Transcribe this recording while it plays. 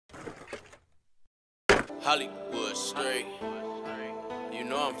Hollywood straight. You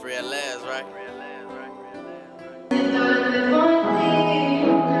know I'm free at last, right?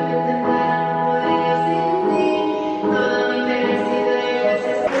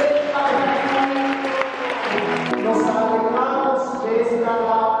 Nos alegramos de esta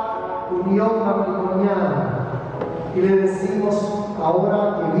unión matrimonial y le decimos ahora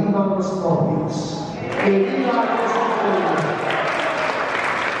que vivan los novios, que vivan los novios.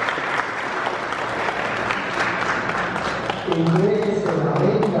 Engrésela,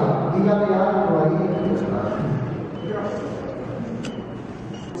 venga, dígame algo ahí.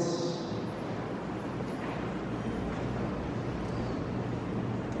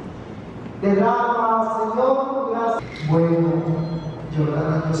 Derrama, Señor, gracias. Bueno,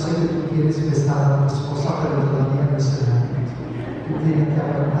 Jordana, yo sé que tú quieres besar a tu esposa, pero todavía no se da. Tú tienes que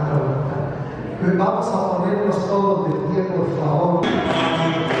aguantar. Pero vamos a ponernos todos de pie, por favor.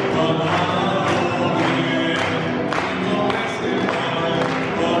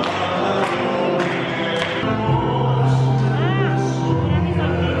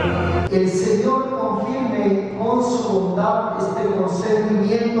 El Señor confirme con su bondad este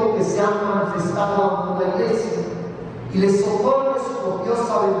consentimiento que se ha manifestado ante la iglesia y les otorgue su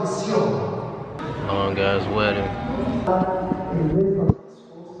copiosa bendición. On God's wedding. El beso a tu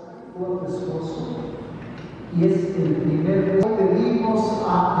esposa y a tu esposo. Y es el primer beso que pedimos.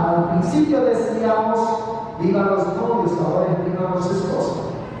 Al principio decíamos, vivan los novios, ahora es vivan los esposos.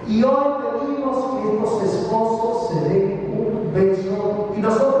 Y hoy pedimos que estos esposos se den un beso y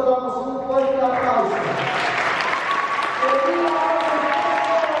nosotros damos un fuerte aplauso.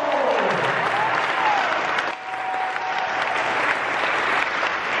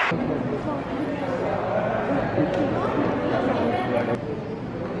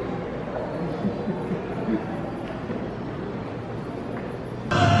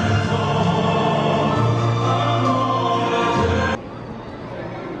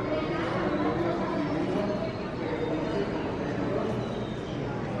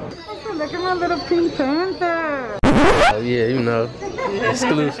 Look at my little Pink Panther. Oh yeah, you know,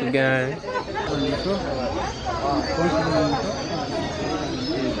 exclusive gang.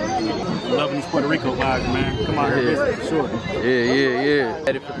 Loving these Puerto Rico vibes, man. Come out here, visit, sure. Yeah.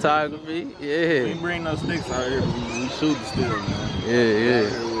 Edit photography, yeah. We bring no sticks out here, we shoot the still, man. Yeah.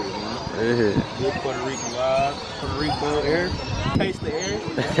 Good Puerto Rican vibes, Puerto Rico air, taste the air.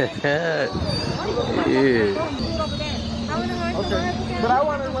 Yeah. Okay. But I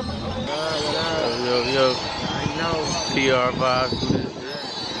want to. Yo. I know. PR vibes.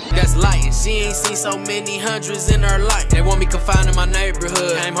 That's light, and she ain't seen so many hundreds in her life. They want me confined in my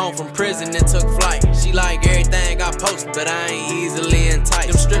neighborhood. Came home from prison and took flight. She like everything I post, but I ain't easily enticed.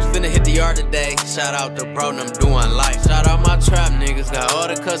 Them strips finna hit the yard today. Shout out to bro, them doing life. Shout out my trap niggas, got all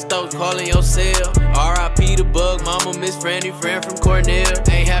the custos calling your cell. R.I.P. the bug, mama miss Franny, friend from Cornell.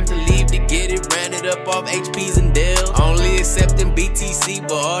 Ain't have to leave to get it, ran it up off HPs and Dell. Only accepting BTC,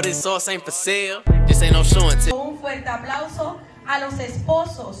 but all this sauce ain't for sale. This ain't no show and tell. Un fuerte aplauso a los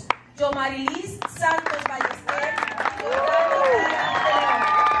esposos, Yo Marilis Santos Ballester y Orlando Díaz de León.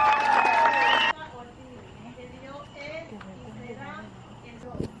 Que Dios es y será el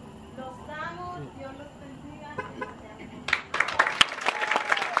rol. Los amo, Dios los bendiga.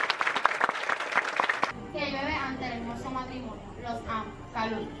 Que llueve ante el hermoso matrimonio. Los amo.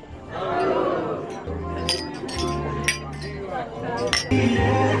 Salud.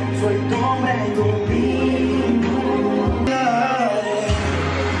 Soy tu hombre, tu vida.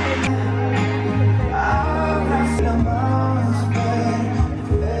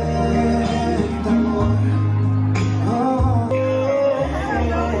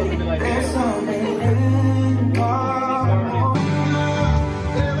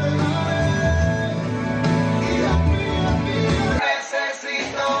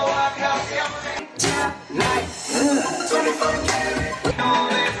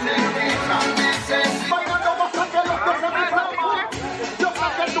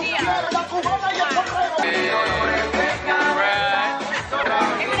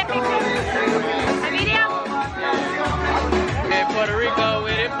 Puerto Rico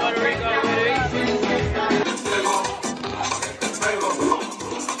with it.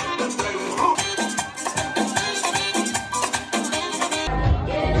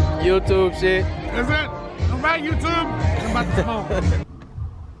 YouTube shit. That's it. All right, YouTube. I'm about to smoke.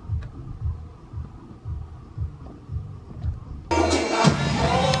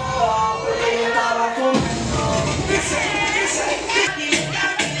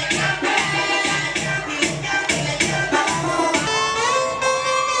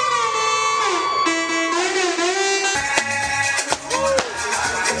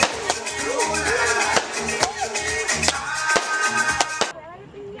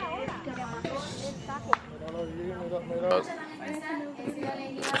 Mira.